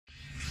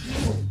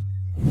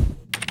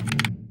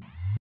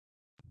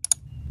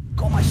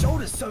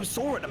shoulder's so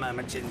sore at the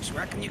moment, Ginge.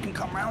 Reckon you can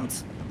come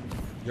round?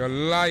 You're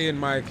lying,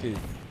 Mikey.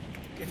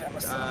 Give him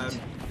a side.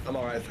 I'm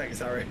alright, thanks,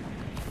 Harry.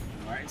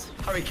 Alright.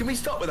 Harry, can we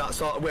stop with that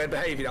sort of weird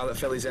behaviour now that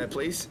Philly's here,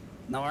 please?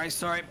 No worries,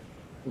 sorry.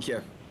 Thank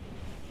you.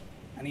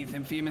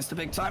 Anything for you, Mr.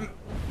 Big Time?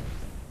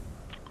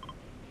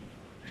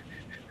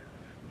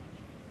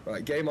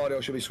 Right, game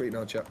audio should be sweet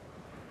now, chap.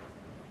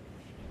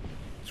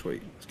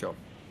 Sweet, let's go.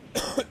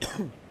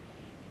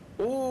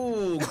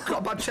 Ooh, got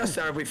a bad chest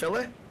there, have we,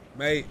 Philly?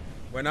 Mate,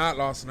 went out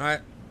last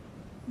night.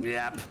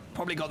 Yeah,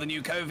 probably got the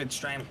new COVID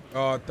strain.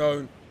 Oh,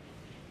 don't.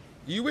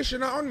 You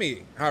wishing that on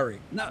me, Harry?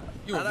 No,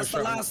 You no that's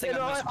the last thing. You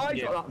know, I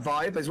got that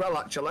vibe as well,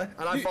 actually,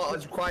 and I thought it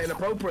was quite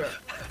inappropriate.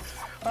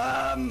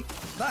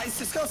 That is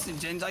disgusting,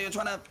 Ginge. You're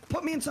trying to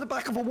put me into the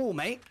back of a wall,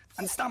 mate,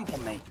 and stamp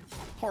on me.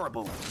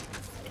 Horrible.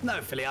 No,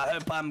 Philly, I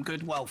hope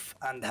good wealth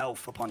and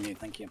health upon you.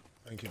 Thank you.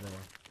 Thank you, brother.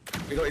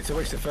 We got you to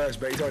wish the first,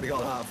 but he's already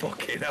got that.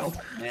 Fucking hell.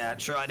 Yeah,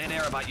 true. I did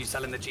hear about you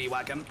selling the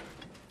G-Wagon.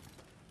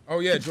 Oh,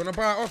 yeah. Do you want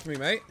to buy it off me,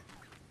 mate?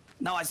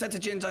 No, I said to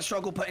Ginge I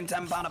struggle putting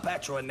 £10 of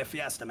petrol in the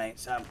Fiesta, mate,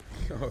 so...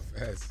 Oh,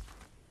 fairs.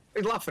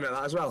 He's laughing at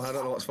that as well. I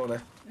don't know what's funny.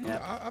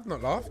 Yeah. I've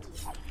not laughed.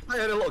 I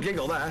heard a little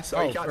giggle there,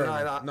 so you can't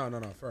deny that. No,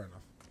 fair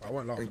enough. I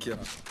won't laugh. Thank you.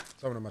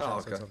 Someone in my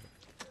chat said something.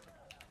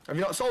 Have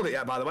you not sold it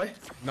yet, by the way?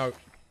 No.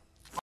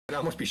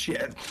 That must be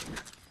shit.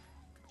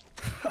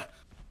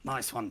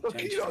 Nice one, Look,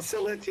 Ginge. you not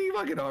selling a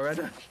G-Wagon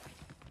already.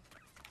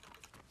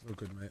 All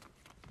good, mate.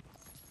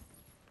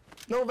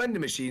 No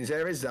vending machines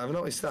here, is there? I've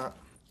noticed that.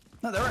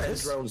 No, there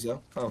is. Drones,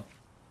 though. Oh.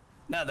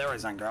 No, there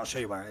is, Anger. I'll show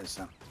you where it is,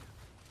 so.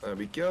 There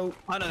we go.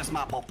 I know this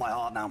map off by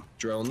heart now.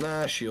 Drone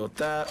there, shield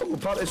there. Oh,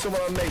 apparently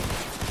someone on me.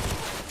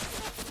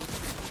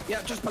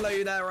 Yeah, just below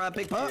you there,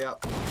 Big Putt.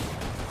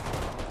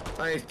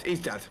 Yeah. He's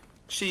dead.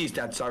 She's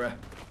dead, sorry.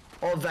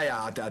 Or they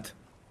are dead.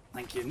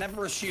 Thank you.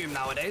 Never assume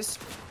nowadays.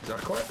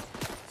 Exactly.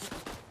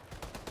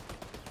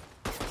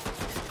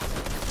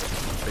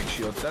 Big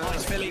shield there.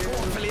 Nice, Philly. Go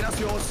on, Philly. That's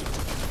yours.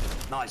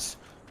 Nice.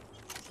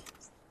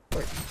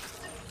 Wait.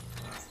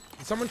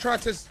 Someone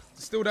tried to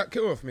steal that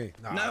kill off me.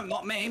 Nah. No,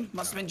 not me.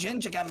 Must have been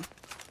Ginge again.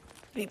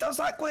 He does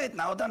that weird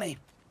now, doesn't he?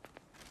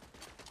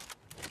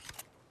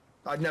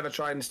 I'd never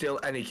try and steal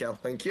any kill.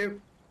 Thank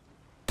you.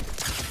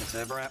 It's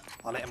over it.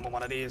 I'll hit him with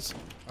one of these.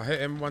 I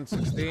hit him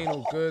 116,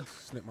 all good.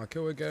 Snip my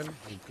kill again,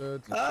 all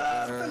good.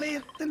 Philly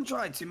didn't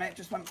try to, mate.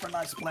 Just went for a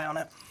nice play on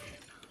it.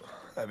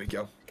 There we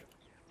go.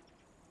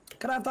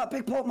 Can I have that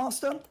big port,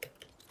 master?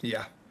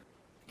 Yeah.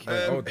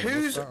 Wait, hold on,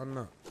 what's that on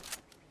that?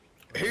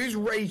 Who's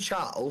Ray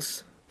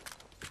Charles?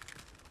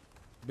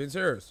 Been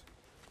serious?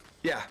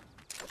 Yeah.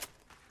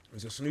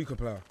 He's a snooker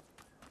player.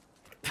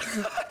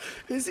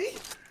 Is he?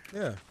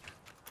 Yeah.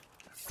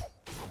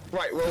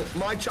 Right, well,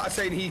 my chat's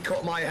saying he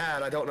cut my hair,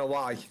 and I don't know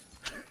why.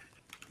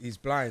 He's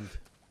blind.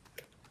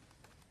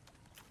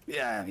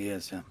 Yeah, he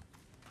is, yeah.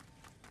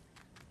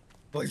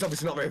 Well, he's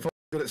obviously not very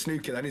good at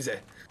snooker then, is he?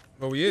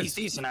 Well, he is. He's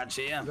decent,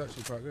 actually, yeah. He's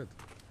actually quite good.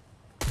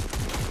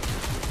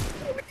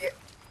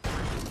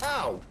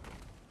 Ow!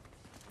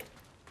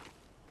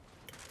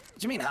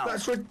 Do you mean how?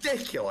 That's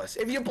ridiculous.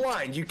 If you're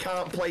blind, you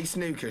can't play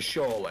snooker,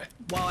 surely.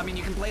 Well, I mean,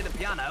 you can play the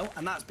piano,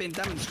 and that's been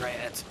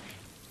demonstrated.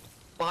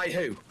 By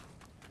who?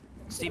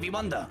 Stevie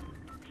Wonder.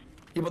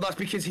 Yeah, but that's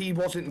because he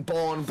wasn't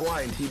born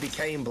blind. He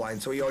became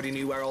blind, so he already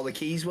knew where all the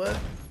keys were.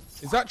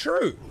 Is that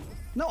true?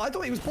 No, I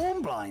thought he was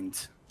born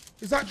blind.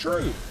 Is that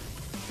true?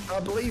 I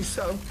believe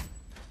so.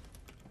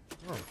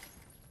 Oh.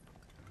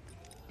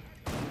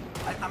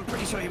 I'm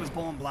pretty sure he was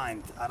born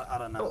blind. I don't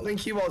I know. don't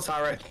think he was,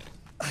 Harry.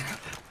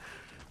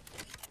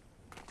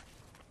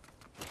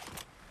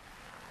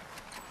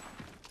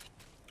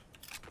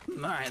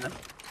 Alright then.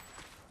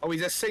 Oh,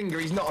 he's a singer.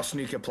 He's not a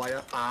snooker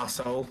player.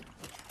 Arsehole.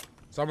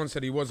 Someone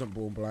said he wasn't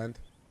born blind.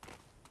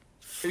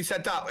 Who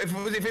said that?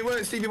 If it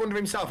weren't Stevie Wonder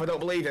himself, I don't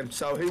believe him.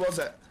 So who was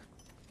it?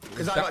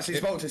 Because I've actually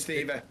spoke to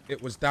Stevie.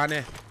 It was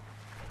Danny.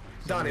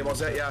 Danny,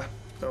 was it? Yeah.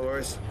 No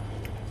worries.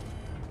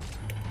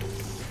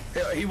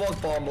 He was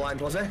born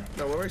blind, was he?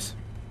 No worries.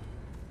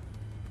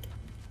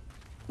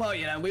 Well,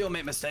 you know, we all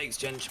make mistakes,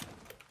 Ginge.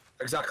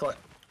 Exactly.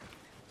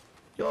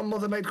 Your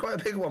mother made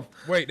quite a big one.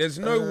 Wait, there's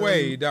no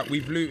way that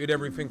we've looted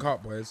everything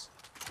up, boys.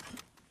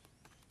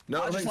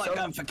 No, I I just think like so.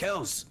 going for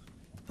kills.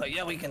 But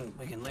yeah, we can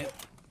loot.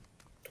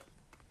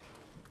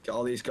 Get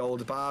all these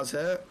gold bars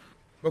here.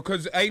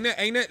 Because ain't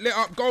it lit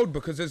up gold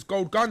because there's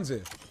gold guns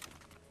here?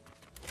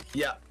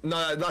 Yeah,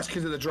 no, that's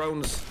because of the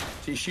drones.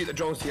 So you shoot the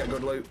drones to get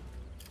good loot.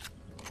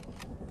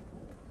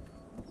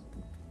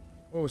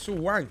 Oh, it's all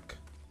wank.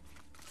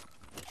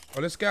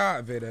 Oh, let's get out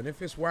of here then.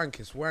 If it's wank,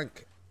 it's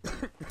wank.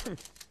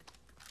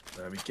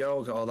 There we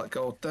go, got all that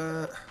gold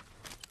there.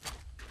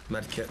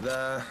 Medkit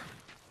there.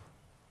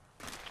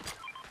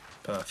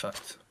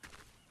 Perfect.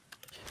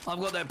 I've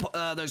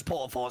got those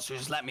portal forts, so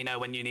just let me know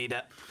when you need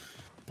it.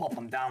 Pop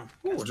them down.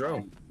 Ooh, a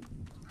drone.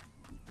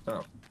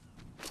 Oh.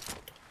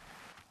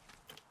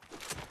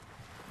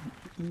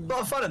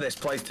 Not a fan of this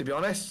place, to be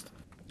honest.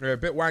 Yeah, a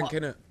bit wank,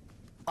 innit?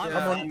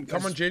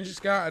 Come on, Ginge, let's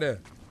get out of there.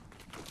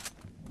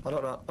 I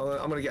don't know.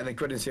 I'm going to get in the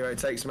grid and see where it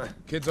takes me.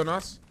 Kids on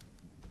us.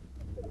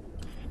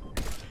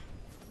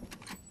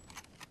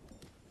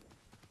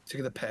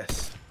 Taking the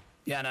piss.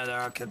 Yeah, no, there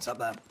are kids up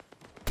there.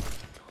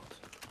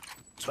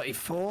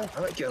 24. I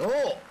like get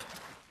up.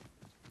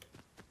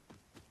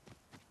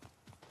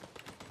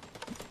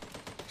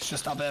 It's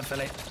just up here,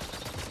 Philly.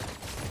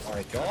 Oh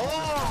my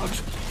god.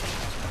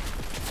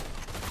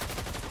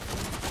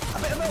 A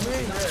bit of a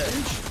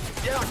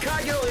Yeah, I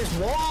can't get on this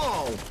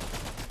wall.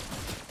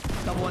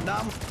 Double one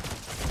down.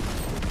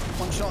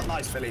 One shot,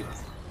 nice, Philly.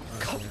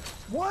 God,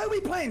 why are we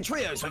playing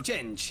trios with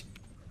Ginge?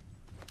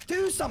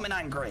 Do something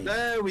angry.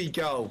 There we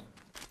go.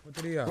 What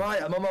did he have?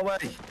 Right, I'm on my way.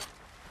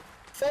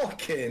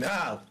 Fucking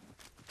hell.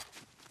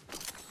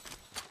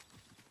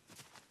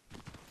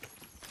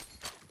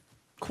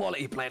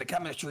 Quality play. The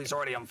chemistry's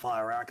already on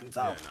fire, I can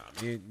tell.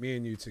 Yeah, nah, me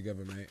and you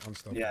together, mate.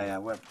 Unstoppable. Yeah,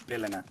 we're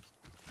billing it.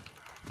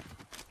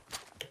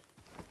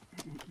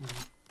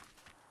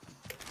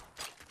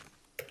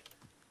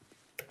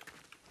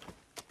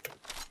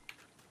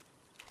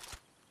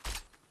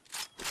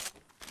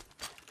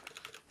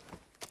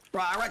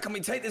 Right, I reckon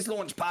we take this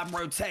launch pad,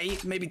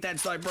 rotate, maybe dead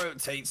side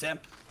rotates it.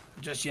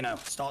 Just, you know,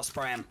 start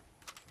spraying.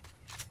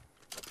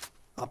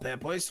 Up here,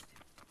 boys.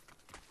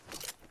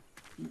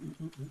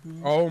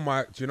 Oh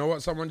my! Do you know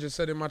what someone just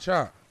said in my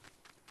chat?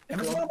 If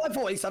it's not my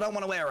voice, I don't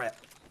want to wear it.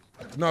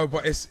 No,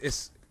 but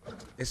it's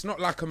not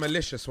like a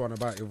malicious one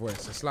about your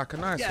voice. It's like a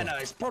nice Yeah, one. no,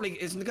 it's going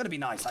to be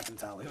nice, I can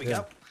tell. Here we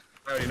go.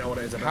 I already know what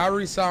it is.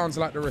 Harry sounds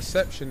like the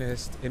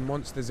receptionist in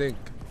Monsters Inc.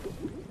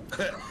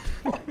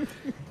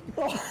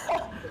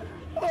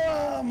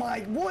 Oh my,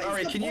 what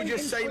Harry, is the can you point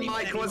just in say tweeting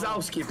Mike anymore?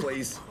 Wazowski,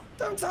 please?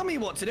 Don't tell me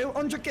what to do.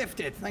 100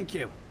 gifted, thank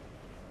you.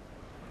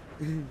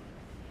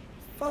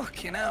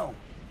 Fucking hell.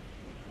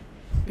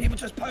 People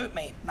just poke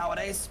me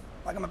nowadays,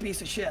 like I'm a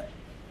piece of shit.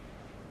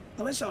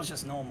 I wish I was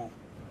just normal.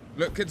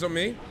 Look, kids on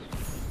me.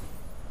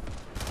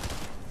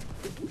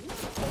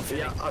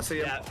 Yeah, I see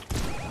him. Yeah.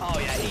 Oh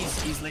yeah,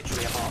 he's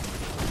literally a bot.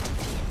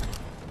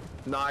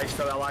 Nice,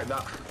 fella, I like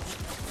that.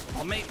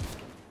 On me.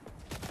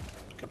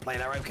 Good play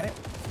there, okay.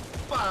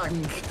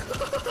 Bang!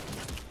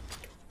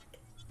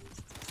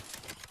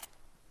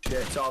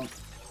 Shit on.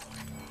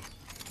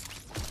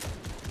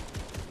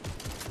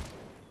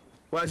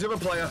 Where's the other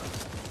player?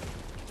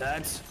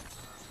 Dead.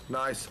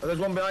 Nice. Oh, there's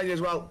one behind you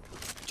as well.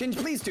 Ginge,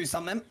 please do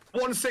something.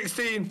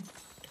 116.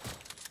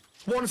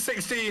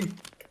 116.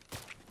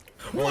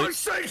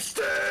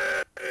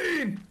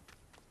 116!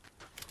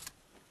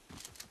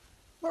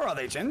 Where are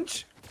they,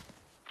 Ginge?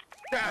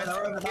 Dead.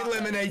 they're over that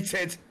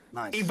Eliminated.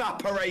 Nice.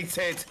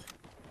 Evaporated.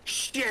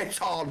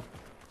 Shit on.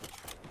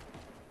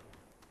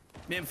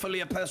 Me and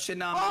Fully are pushing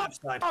down the Oh,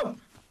 left side. oh.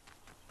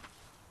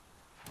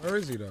 Where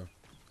is he though?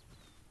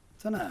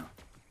 Don't know.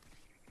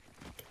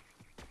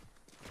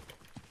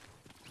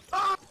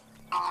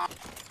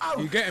 Oh,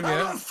 You get him,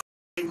 yeah?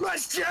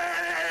 Question!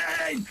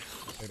 Hey,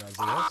 that's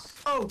a yes.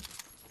 Oh,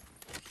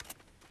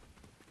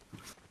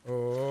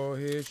 Oh,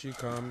 here she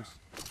comes.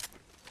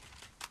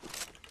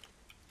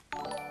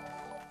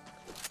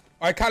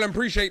 Alright, Callum,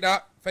 appreciate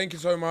that. Thank you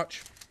so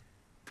much.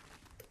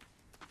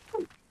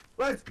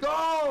 let's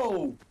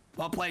go!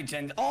 Well played,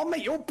 Ginge. Oh,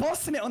 mate, you're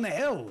bossing it on the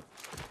hill.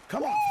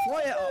 Come on,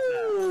 fly it up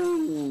there.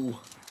 Ooh.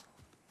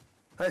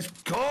 Let's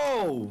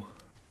go!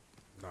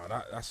 No,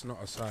 that's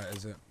not a sight,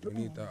 is it? We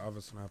need that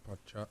other sniper,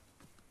 chat.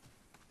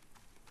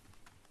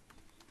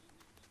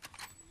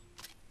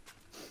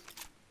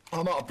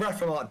 I'm out of breath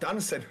from like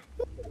dancing.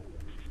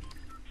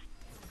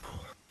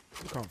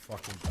 You can't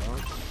fucking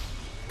dance.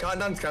 Can't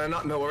dance, can I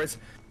not? No worries.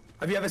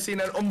 Have you ever seen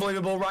an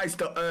unbelievable ride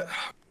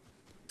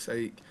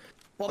sake?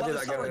 Well, I'll do that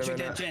was that again in a storage you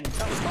did, minute. Ginge.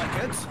 That was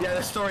quite good. Yeah,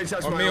 the story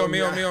tells On my me, own, on me,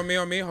 yeah. on me, on me,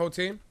 on me, whole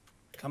team.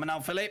 Coming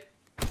out, Philip.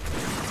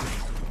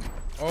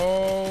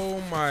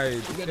 Oh my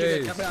You're good,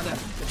 days. Get behind there.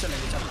 You're chilling,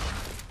 you're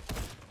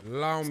chilling.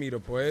 Allow me the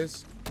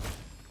boys.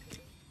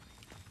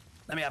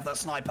 Let me have that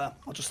sniper.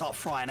 I'll just start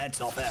frying heads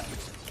off there.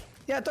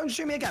 Yeah, don't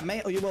shoot me again,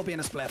 mate, or you will be in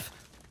a spliff.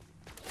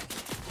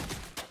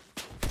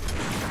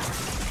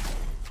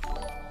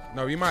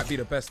 No, he might be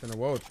the best in the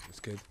world, this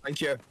kid. Thank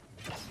you.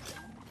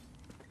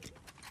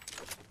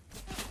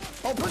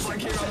 Oh, push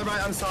Thank it. you on the right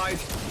hand side.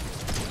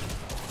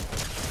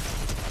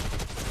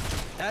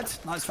 Dead.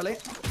 Nice, Philip.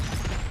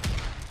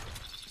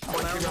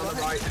 Thank you on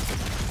the right.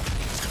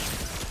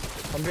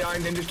 I'm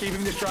behind him, just keep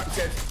him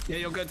distracted. Yeah,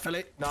 you're good,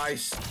 Philip.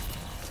 Nice.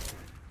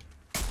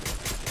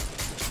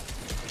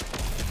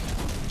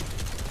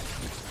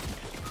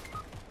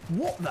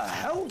 What the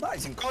hell? That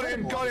is Got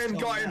him, incredible. got him,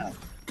 what's got going him. on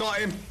Got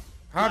him.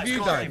 How have there. you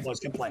Nice, done? boys,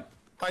 good play.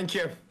 Thank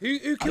you.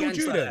 Who killed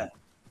you then?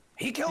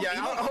 He killed Yeah, me.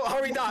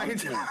 how he died.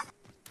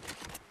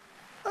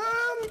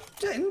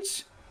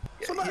 Ginge.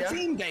 It's about Yeah. a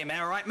team game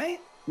here, right, mate?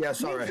 Yeah, Me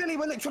sorry. and Philly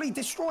were literally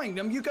destroying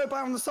them. You go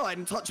by on the side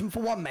and touch them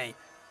for one, mate.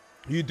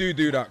 You do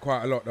that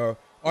quite a lot though.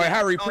 Alright,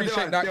 Harry, Oh, do I?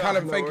 appreciate that. Do I?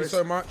 Callum, No thank you worries.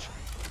 so much.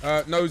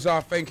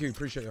 Nozar, thank you.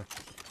 Appreciate you.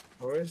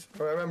 No worries.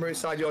 Remember which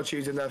side you're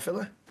choosing there,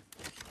 Philly?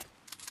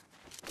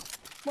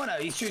 Well, no,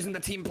 he's choosing the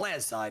team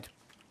player's side,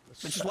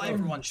 which is what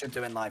everyone should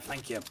do in life.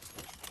 Thank you.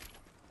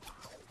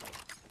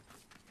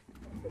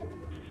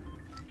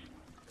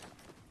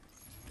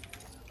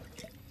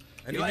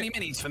 You got any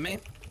minis for me?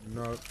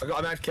 No. I got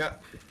a med kit.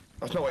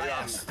 That's not what you I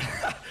am. asked.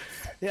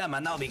 Yeah,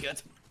 man, that'll be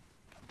good.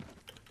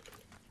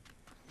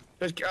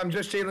 I'm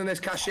just stealing this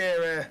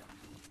cashier here.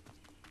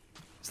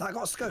 Has that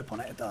got a scope on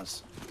it? It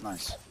does.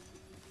 Nice.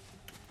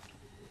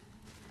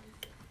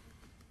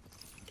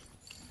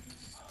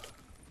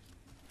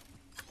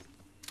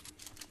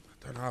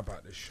 I don't know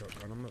about this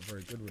shotgun. I'm not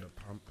very good with a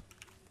pump.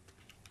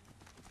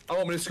 I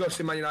won't be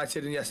discussing Man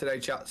United in yesterday,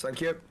 chats. Thank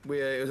you.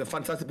 It was a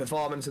fantastic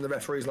performance, and the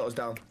referees let us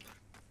down.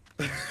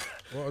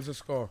 What was the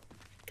score?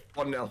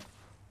 1-0.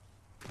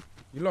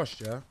 You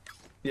lost, yeah?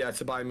 Yeah,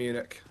 to Bayern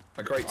Munich.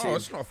 A great team. Oh,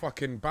 it's not a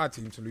fucking bad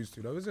team to lose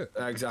to, though, is it?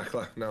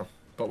 Exactly. No,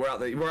 but we're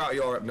out of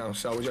Europe now,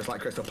 so we're just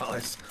like Crystal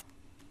Palace.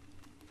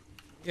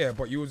 Yeah,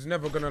 but you was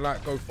never gonna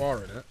like go far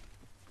in it.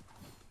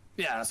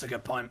 Yeah, that's a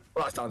good point.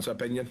 Well, that's down to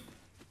opinion.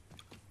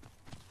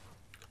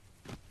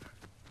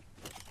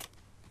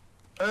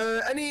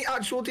 Any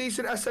actual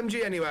decent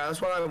SMG anywhere?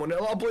 That's what I want.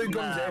 A lot of blue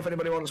guns here if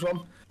anybody wants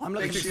one. I'm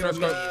looking Big for shield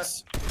some there.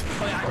 minis.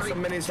 Oh, yeah, Got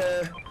some minis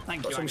here.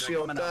 Thank Got you, some Andrew,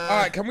 shield coming there. up.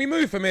 Alright, can we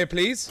move from here,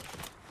 please?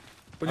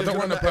 I don't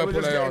want the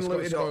purple AR. It's got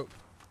a scope.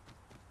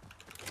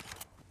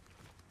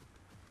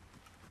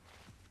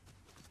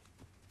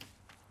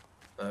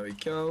 There we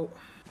go.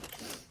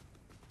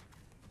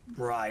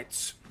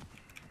 Right.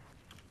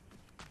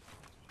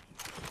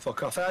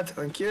 Fuck off, Ed.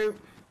 Thank you.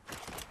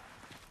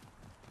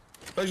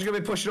 We're just going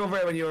to be pushing over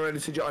here when you're ready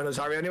to join us,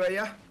 Harry, anyway,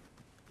 yeah?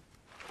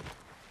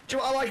 Do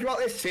you know what I like about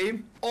this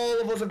team?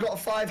 All of us have got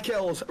 5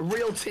 kills.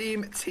 Real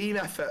team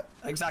effort.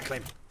 Exactly.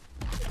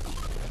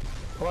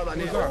 I like that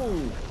new.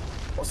 Oh,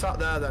 what's that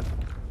there then?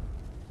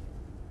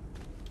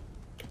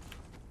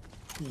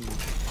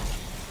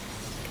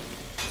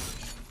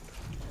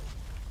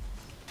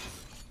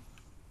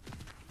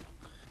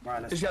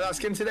 Right, Did you get that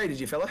skin today, did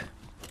you, Philly?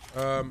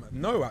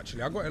 No,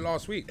 actually, I got it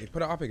last week. They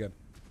put it up again.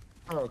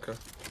 Oh, okay.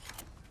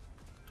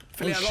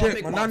 Philly, Oh I got a shit,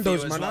 big my one for you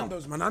Nando's, as my well.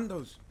 Nando's, my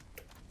Nando's.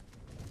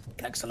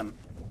 Excellent.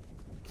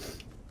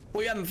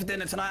 What are you having for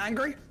dinner tonight,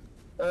 Angry?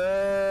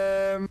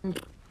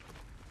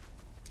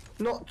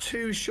 Not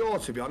too sure,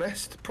 to be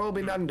honest.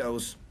 Probably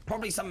Nando's.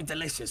 Probably something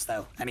delicious,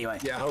 though. Anyway.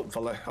 Yeah,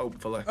 hopefully.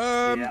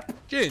 Yep.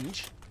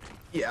 Ginge,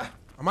 Yeah.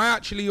 am I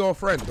actually your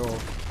friend or?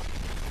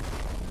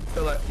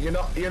 Philly, you're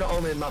not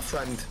only my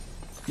friend.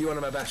 You're one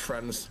of my best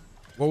friends.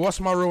 Well, what's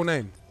my real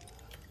name?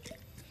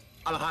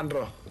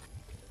 Alejandro.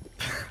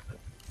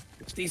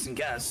 It's a decent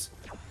guess.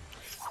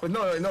 But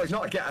no, it's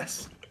not a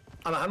guess.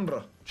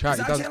 Alejandro. Chat, Is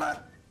he that doesn't.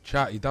 Gilla?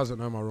 Chat, he doesn't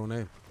know my real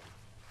name.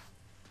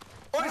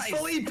 Oh, it's Nice.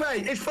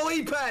 Felipe! It's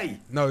Felipe!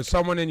 No,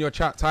 someone in your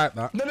chat typed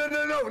that.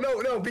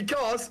 No,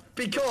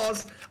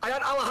 because I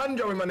had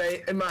Alejandro in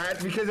my head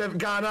because of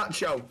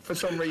Garnacho for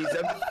some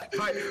reason.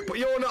 Right, but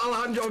you're not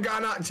Alejandro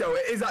Garnacho,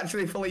 it is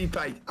actually Felipe,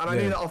 and I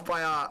knew that off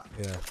by heart.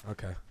 Yeah,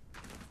 okay.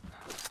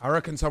 I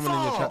reckon someone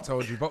in your chat Fuck.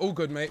 told you, but all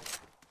good, mate.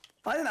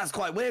 I think that's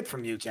quite weird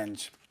from you,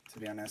 Ginge, to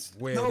be honest.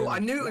 Weird. No, innit? I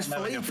knew it was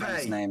Knowing your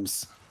friends' Felipe.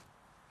 names.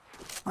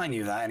 I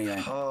knew that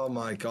anyway. Oh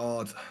my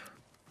god.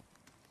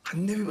 I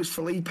knew it was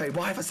Felipe.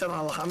 Why have I said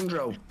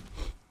Alejandro?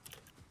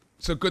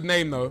 It's a good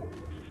name though.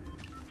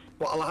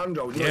 What,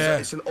 Alejandro? No, Yeah.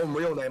 It's an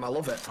unreal name, I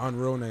love it.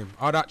 Unreal name.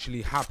 I'd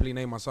actually happily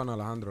name my son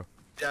Alejandro.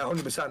 Yeah,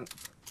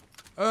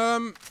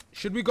 100%.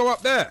 Should we go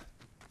up there?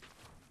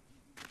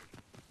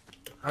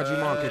 How'd you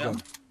mark it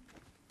then?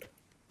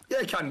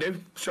 Yeah, can do.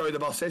 Show you the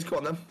bosses, go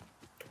on then.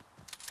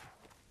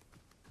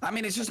 I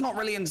mean, it's just not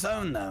really in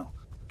zone, though.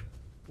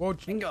 Well, You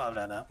can go over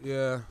there, though.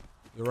 yeah,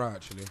 you're right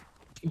actually.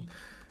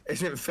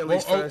 Isn't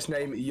Philly's Well, first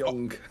name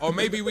Young? Or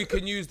maybe we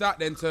can use that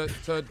then to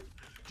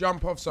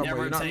jump off somewhere,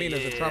 you know what I mean?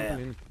 rotate, As a yeah.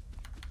 trampoline.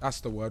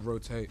 That's the word,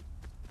 rotate.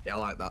 Yeah, I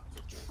like that.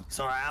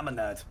 Sorry, I'm a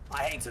nerd.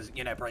 I hate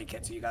to, break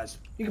it to you guys.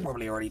 You can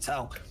probably already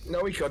tell.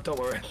 No, we could, don't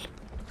worry.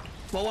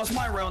 Well, what's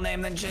my real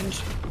name then, Ginge?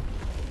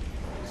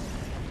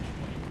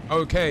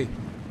 Okay.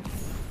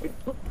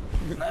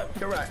 No,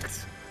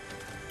 Correct.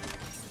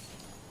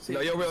 No,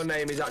 your real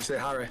name is actually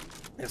Harry.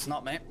 it's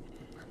not, mate.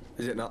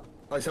 Is it not?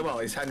 I said, well,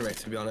 it's Henry,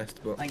 to be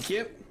honest, but... Thank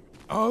you.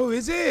 Oh,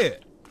 is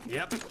it?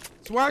 Yep.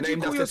 So why'd you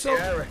Named call after yourself?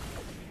 Sierra.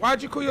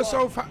 Why'd you call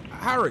yourself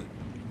Harry?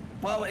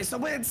 Well, it's a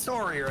weird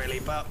story, really,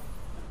 but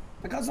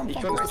because I'm He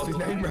from couldn't spell his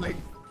Bristol. name right.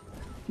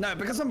 No,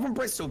 because I'm from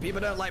Bristol,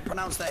 people don't like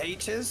pronounce their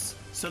H's,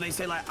 so they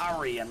say like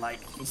Ari and like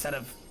instead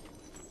of,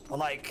 or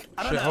like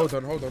I don't Shit,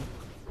 know. hold on.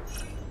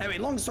 Anyway,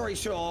 long story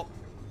short,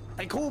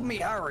 they called me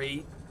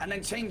Harry and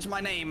then changed my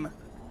name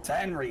to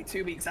Henry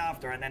 2 weeks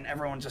after, and then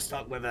everyone just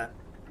stuck with it.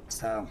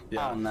 So,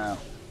 Yeah. oh no.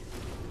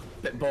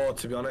 Bit bored,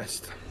 to be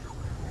honest.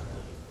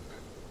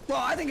 Well,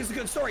 I think it's a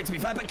good story to be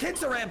fair, but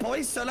kids are here,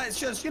 boys, so let's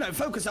just,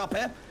 focus up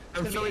here.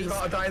 And Philly's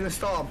about to die in the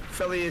storm.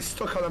 Philly is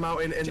stuck on a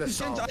mountain in the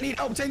storm. Ginge, I need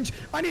help, Ginge.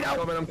 I need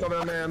help. I'm coming,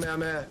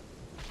 I'm here.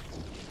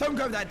 Don't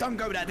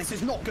go there. This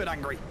is not good,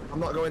 Angry. I'm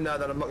not going there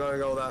then, I'm not going to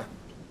go there.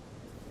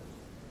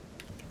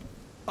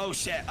 Oh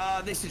shit,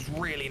 this is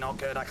really not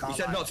good, I can't You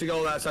said lie. not to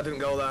go there, so I didn't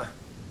go there.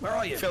 Where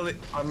are you? Philly,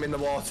 I'm in the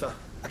water.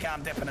 Okay,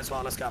 I'm dipping as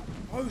well, let's go.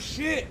 Oh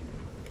shit!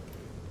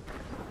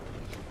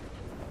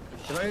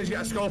 If I just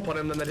get a scope on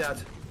him, then they're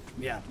dead.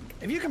 Yeah.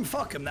 If you can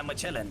fuck him, then we're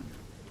chilling.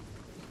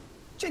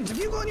 Ginge, have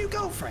you got a new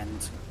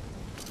girlfriend?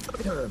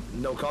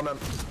 No comment.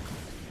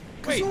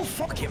 Because you're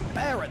fucking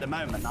bare at the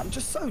moment. I'm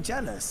just so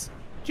jealous.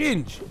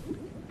 Ginge,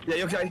 Yeah,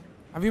 you okay?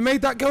 have you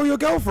made that girl your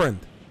girlfriend?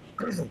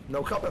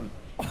 No comment.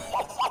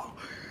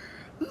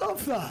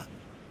 Love that.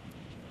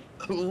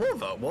 Love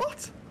that,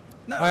 what?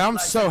 No, I'm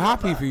like, so love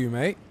happy that. for you,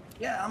 mate.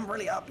 Yeah, I'm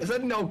really happy. I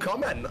said no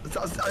comment.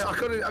 I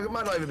couldn't, I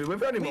might not even be with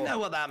her anymore. We know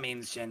what that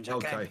means, Ginge,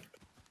 okay?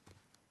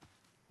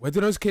 Where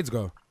do those kids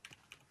go?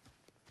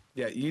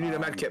 Yeah, you need a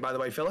med kit, by the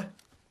way, Philly.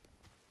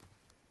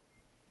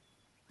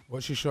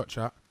 What's your shot,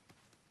 chat?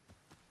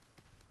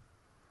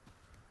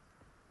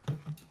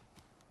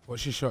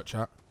 What's your shot,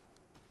 chat?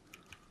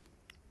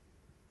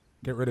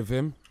 Get rid of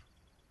him.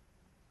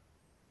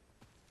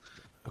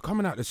 They're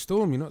coming out the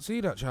storm, you not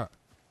see that, chat?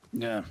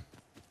 Yeah.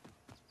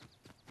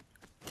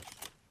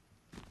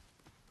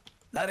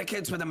 They're the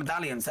kids with the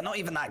medallions. They're not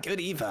even that good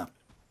either.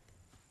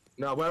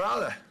 No, where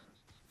are they?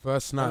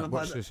 First snipe, Oh,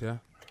 watch but- this, yeah?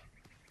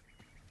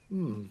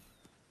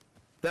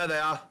 There they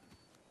are.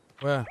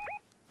 Where?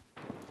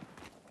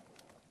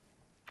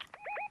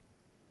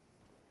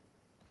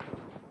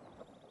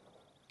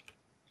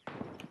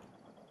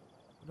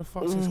 What the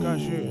fuck's this guy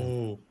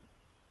shooting?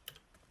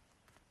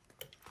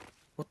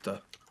 What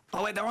the?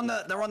 Oh wait, they're on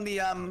the Oh, they're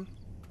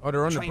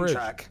on the train bridge.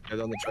 track. Yeah,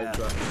 they're on the train Yeah.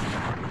 track.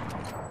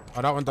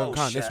 Oh, that one don't Oh,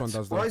 count. This shit. one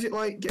does Why though. is it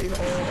like getting all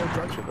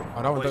dragged with them?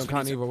 Oh, that one Boys, don't we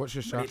count need to- either. Watch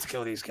this We shot. need to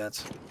kill these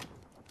kids.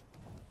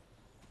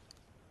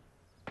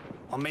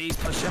 On me, he's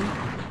pushing.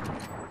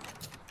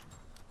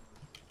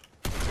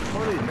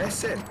 What are you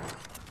missing?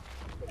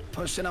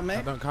 Pushing on me.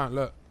 That don't count.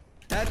 Look.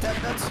 Dead.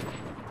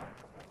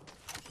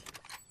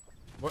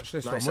 Watch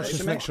this Nice, one. Watch this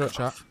mate. next shot,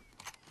 chat.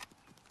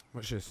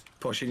 Watch this.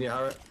 Pushing you,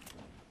 Harriet.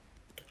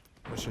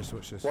 Watch this.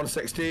 Watch this.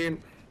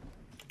 116.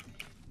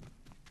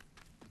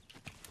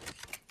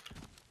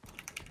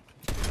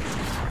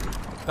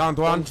 Downed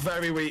one. One's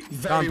very weak.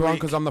 Very Downed one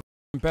weak. because I'm the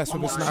best with a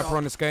more sniper shot.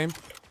 on this game.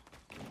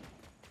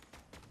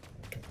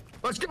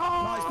 Let's go!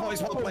 Nice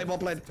boys, well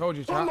played. Told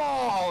you, Come chat.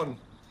 on!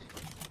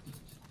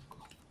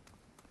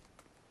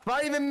 Have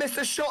I even missed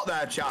a shot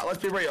there, chat? Let's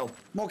be real.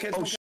 More kids. Oh,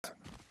 more shit. kids.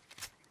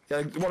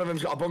 Yeah, one of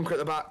them's got a bunker at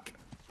the back.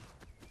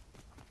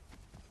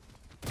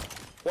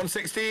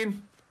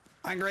 116.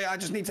 Angry, I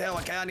just need to heal,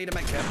 okay? I need to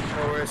make it.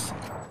 No worries.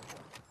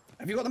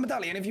 Have you got the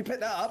medallion? If you pick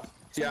that up,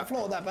 it's on Yeah. the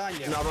floor there behind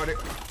you. No, I've already...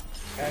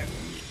 Okay.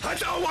 I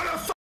don't want a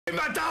fucking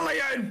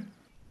medallion!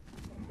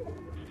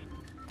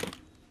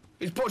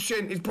 He's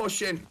pushing, he's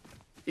pushing.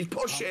 He's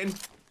pushing.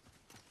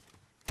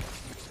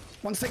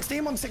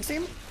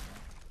 116.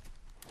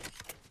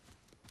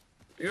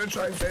 You're gonna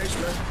try and finish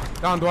me.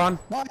 Downed one.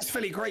 Nice,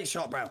 Philly. Great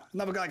shot, bro.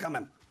 Another guy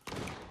coming.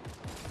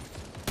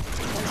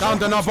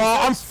 Downed another.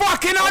 I'm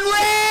fucking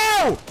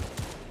unreal!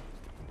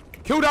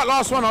 Kill that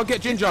last one. I'll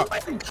get Ginger.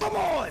 Come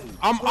on!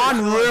 I'm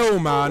unreal,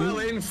 man.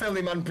 Brilliant,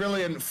 Philly, man.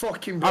 Brilliant.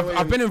 Fucking brilliant.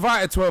 I've been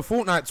invited to a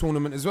Fortnite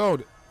tournament as well.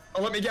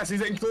 Oh, let me guess,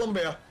 he's in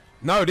Colombia.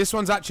 No, this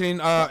one's actually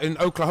in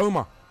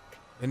Oklahoma,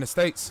 in the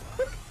States.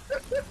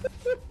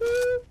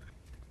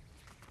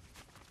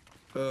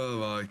 Oh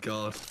my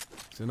god.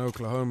 It's in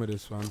Oklahoma,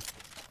 this one.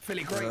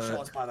 Philly, great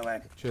shots, by the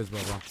way. Cheers,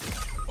 brother.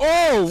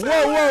 Oh,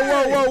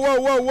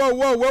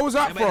 whoa. Where was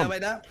that from?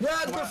 Wait there.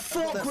 What the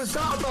fuck was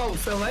that about,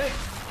 Philly?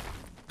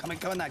 Come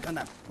in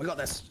there. We got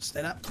this.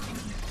 Stay there.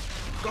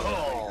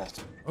 Oh,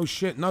 Oh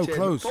shit, no, cheers.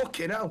 close.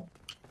 Fucking hell.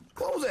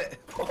 Close it.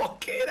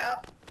 Fucking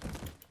hell.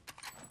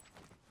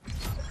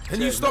 Can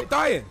you Cheers, stop mate.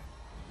 dying?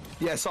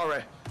 Yeah,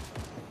 sorry.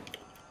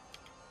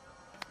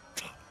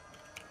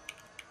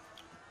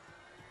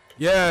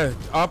 Yeah,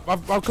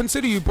 I'll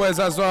consider you boys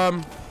as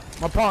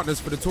my partners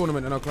for the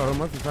tournament in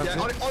Oklahoma if you fancy.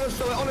 Yeah, honest,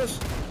 Philly,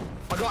 honest.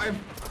 I got him.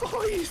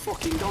 Oh, he's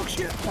fucking dog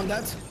shit. One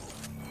dead.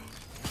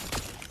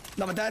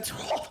 Another dead.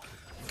 Oh,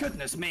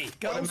 goodness me. Put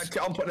Girls, the med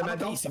kit on, put the have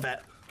med a on. piece of it.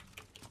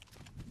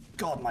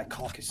 God, my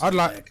cock is so I'd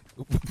like.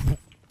 big.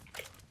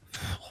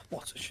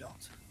 What a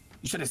shot.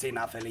 You should have seen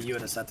that, Philly. You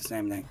would have said the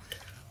same thing.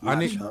 I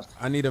Nice need. shot.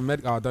 I need a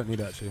med. Oh, I don't need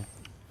it actually.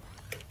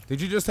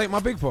 Did you just take my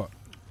big pot?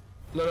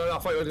 No, I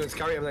thought you were going to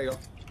carry him. There you go.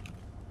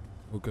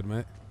 Oh, good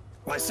mate.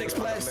 Right, 6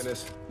 players.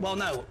 Minutes. Well,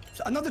 no.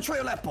 Another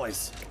trio left,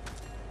 boys.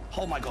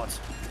 Oh my god.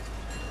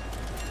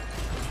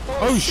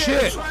 Oh,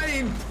 shit.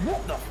 Train.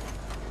 What the?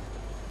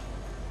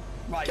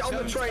 Right, Get on the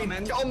Jones, train. come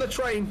in. Get on the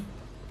train.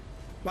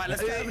 Right,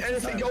 let's get over to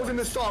Anything the goes in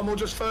the storm, we'll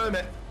just firm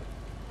it.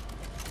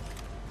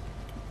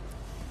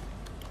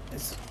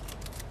 It's-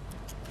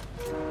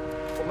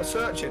 What am I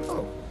searching?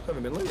 Oh,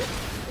 haven't been looking.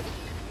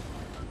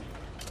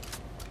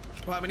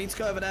 Right, we need to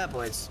go over there,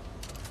 boys.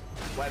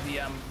 Where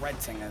the red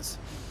thing is.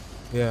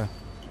 Yeah.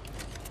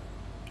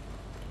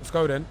 Let's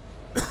go then.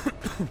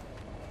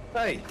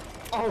 Hey.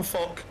 Oh,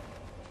 fuck.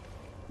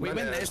 We Maybe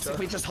win that's this if tough.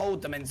 we just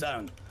hold them in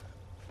zone.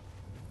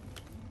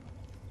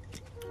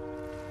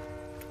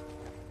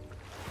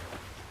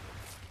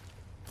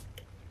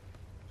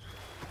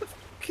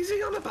 What is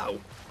he on about?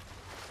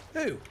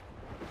 Who?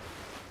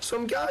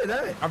 Some guy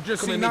there. I've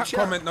just Come seen in the that chat.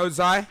 comment, though,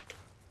 Zai.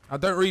 I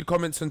don't read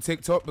comments on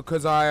TikTok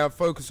because I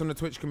focus on the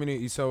Twitch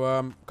community.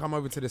 So come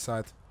over to this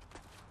side.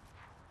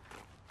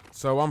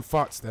 So I'm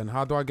fucked then.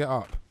 How do I get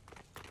up?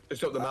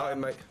 Just up the mountain,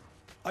 mate.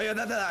 Oh yeah,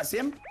 I see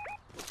him.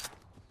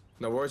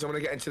 No worries, I'm gonna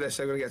get into this.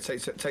 I'm gonna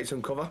take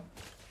some cover.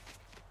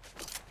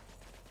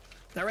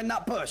 They're in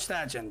that bush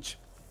there, Ginge.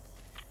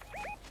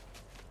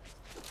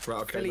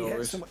 Right, okay, Philly, no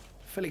worries.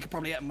 Philly could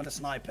probably hit him with a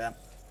sniper.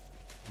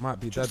 Might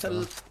be dead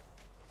though.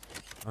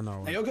 I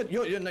know. No, you're good.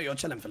 You're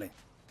chilling, Philly.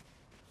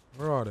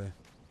 Where are they?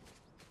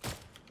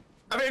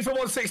 I'm in for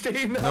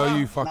 116. No,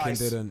 you fucking Nice.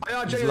 didn't.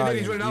 I He's genuinely lying.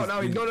 he's running out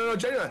now. No,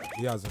 genuinely.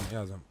 He hasn't. He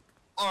hasn't.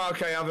 Oh,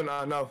 okay, I haven't.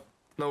 No.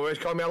 No worries,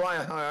 call me a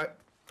liar. Alright.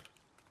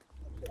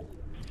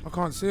 I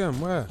can't see him.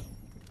 Where?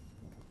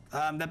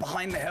 They're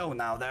behind the hill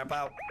now. They're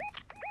about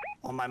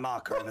on my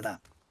marker over there.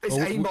 This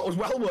aimbot was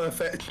well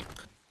worth it.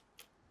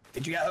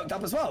 Did you get hooked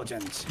up as well,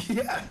 Ginge?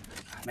 Yeah.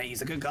 Mate,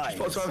 he's a good guy.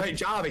 What's my mate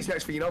Jarvis?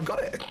 Next thing you know, I've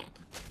got it.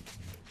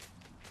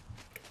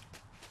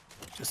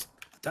 Just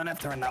don't have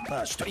to in that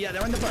bush. Yeah,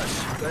 they're in the bush.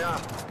 They are.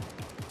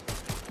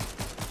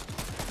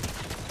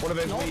 One of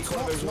them's weak, one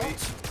of them's weak.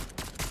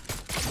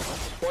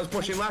 One's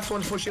pushing left,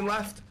 one's pushing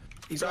left.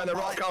 He's behind the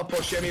rock, I'll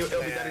push him, he'll be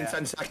dead in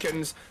 10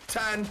 seconds.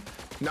 10,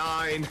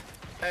 9,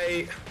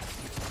 8.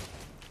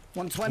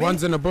 120.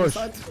 One's in the bush.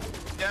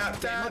 Yeah,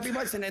 You might be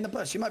resting in the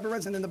bush. You might be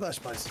resting in the bush,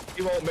 boys.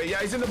 he won't be.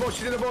 Yeah, he's in the bush,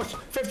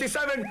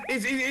 57,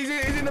 he's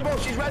in the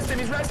bush, he's resting.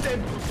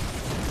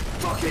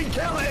 Fucking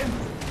kill him!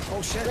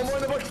 Oh shit. One more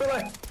in the bush,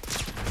 Philly.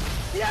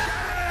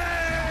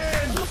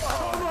 Yes!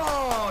 Come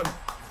on!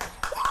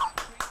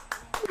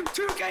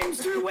 2 games,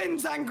 2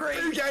 wins, Angry.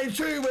 2 games,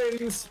 2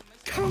 wins.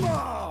 Come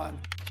on.